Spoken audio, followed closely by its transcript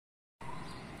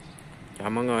Chào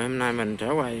mọi người, hôm nay mình sẽ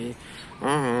quay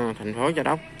thành phố Châu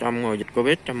Đốc trong mùa dịch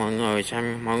Covid cho mọi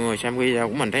người xem video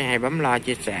của mình thấy hay bấm like,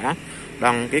 chia sẻ,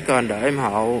 đăng ký kênh để ủng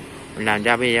hộ mình làm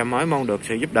ra video mới, mong được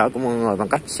sự giúp đỡ của mọi người bằng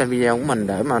cách xem video của mình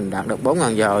để mình đạt được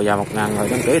 4.000 giờ và 1.000 người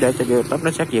đăng ký để cho YouTube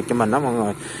nó xét duyệt cho mình đó mọi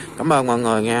người. Cảm ơn mọi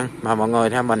người nha. Mà mọi người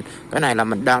theo mình, cái này là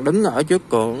mình đang đứng ở trước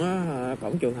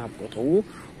cổng trường học của Thủ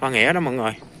Khoa Nghĩa đó mọi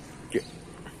người.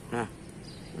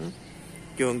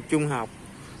 Trường trung học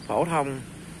phổ thông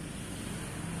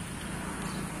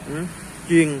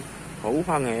chuyên Thủ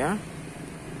Khoa Nghĩa.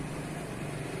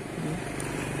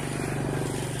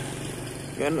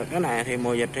 Cái này thì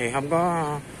mùa dịch thì không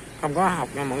có học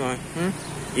nha mọi người,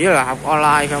 chỉ là học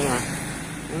online không à,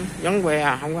 vắng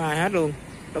que, không có ai hết luôn,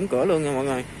 đóng cửa luôn nha mọi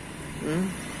người.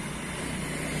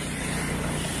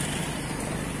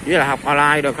 Chỉ là học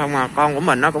online được không à, con của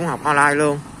mình nó cũng học online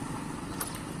luôn.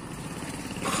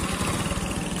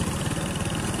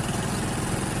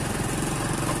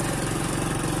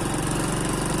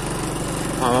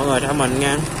 Mời mọi người theo mình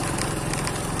nha.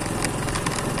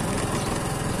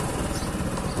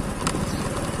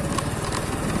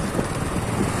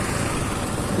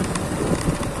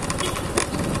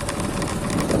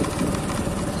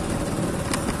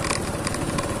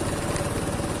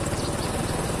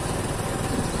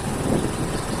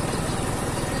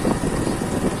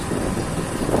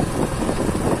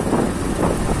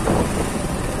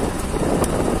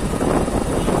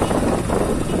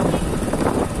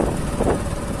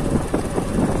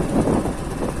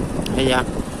 Bây giờ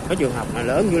cái trường học này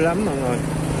lớn dữ lắm mọi người.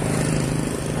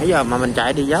 Nãy giờ mà mình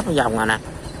chạy đi giáp vòng rồi nè.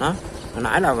 Đó. Hồi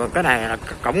nãy là cái này là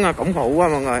cổng phụ quá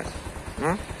mọi người.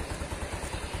 Đó.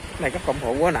 Cái này cái cổng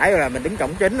phụ quá, nãy là mình đứng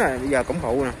cổng chính rồi, bây giờ cổng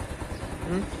phụ nè.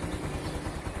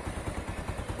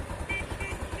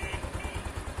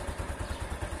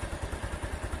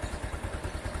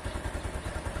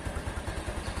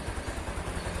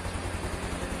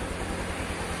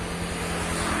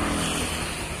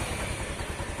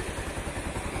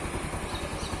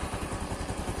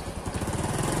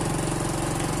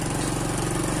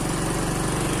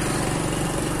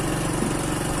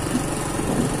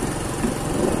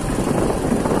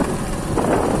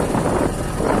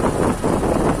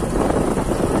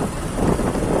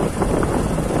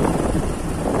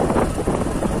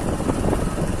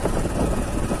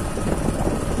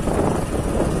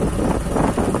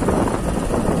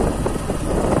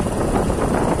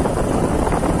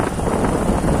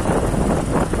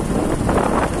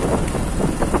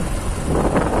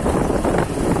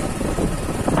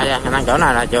 Đang chỗ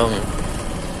này là trường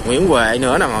Nguyễn Huệ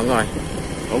nữa nè mọi người,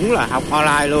 cũng là học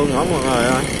online luôn nữa mọi người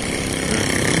ơi.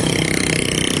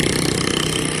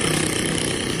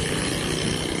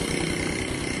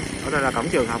 Ở đây là cổng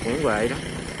trường học Nguyễn Huệ đó.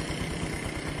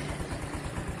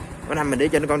 Bữa nay mình đi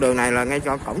trên con đường này là ngay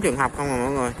cho cổng trường học không à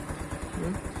mọi người.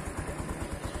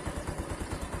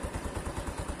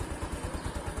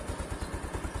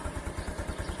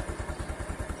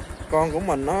 Con của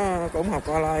mình nó cũng học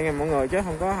online nha mọi người, chứ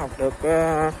không có học được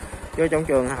vô trong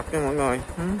trường học nha mọi người,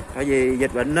 tại vì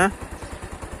dịch bệnh đó.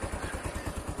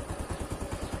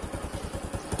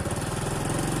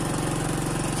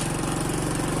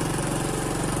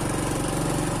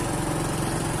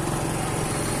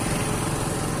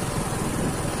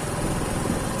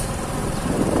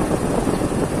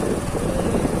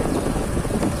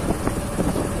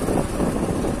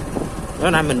 Bữa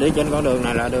nay mình đi trên con đường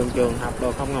này là đường trường học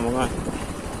được không nè mọi người.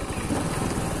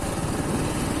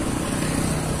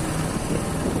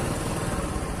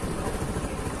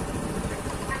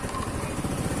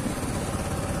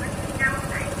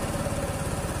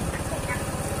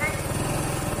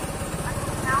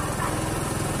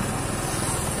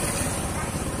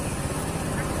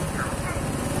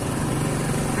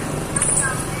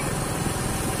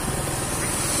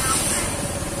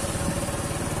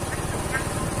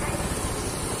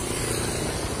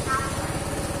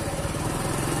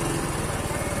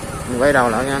 Quay đầu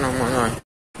lại nha mọi người.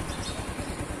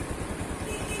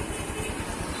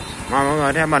 Mời mọi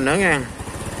người theo mình nữa nha.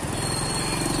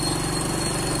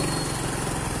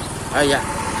 Ê dạ.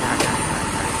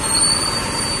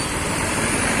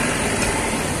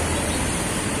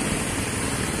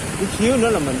 Chút xíu nữa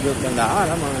là mình vượt đèn đỏ rồi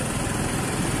đó mọi người.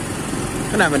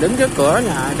 Cái này mình đứng trước cửa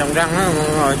nhà trồng răng đó mọi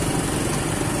người.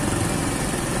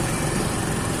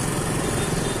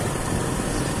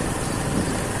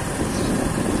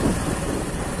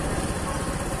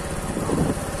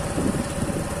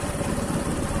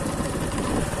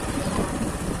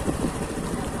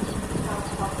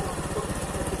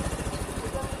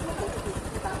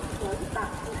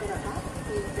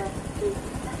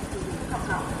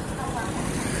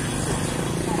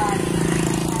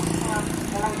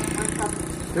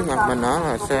 Trước mặt mình đó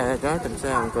là xe chó tình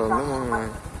xe Hồng Cường đó mọi người.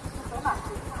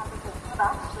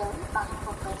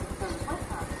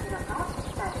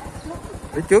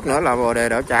 Phía trước nữa là bồ đề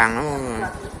đỡ tràn đó mọi người.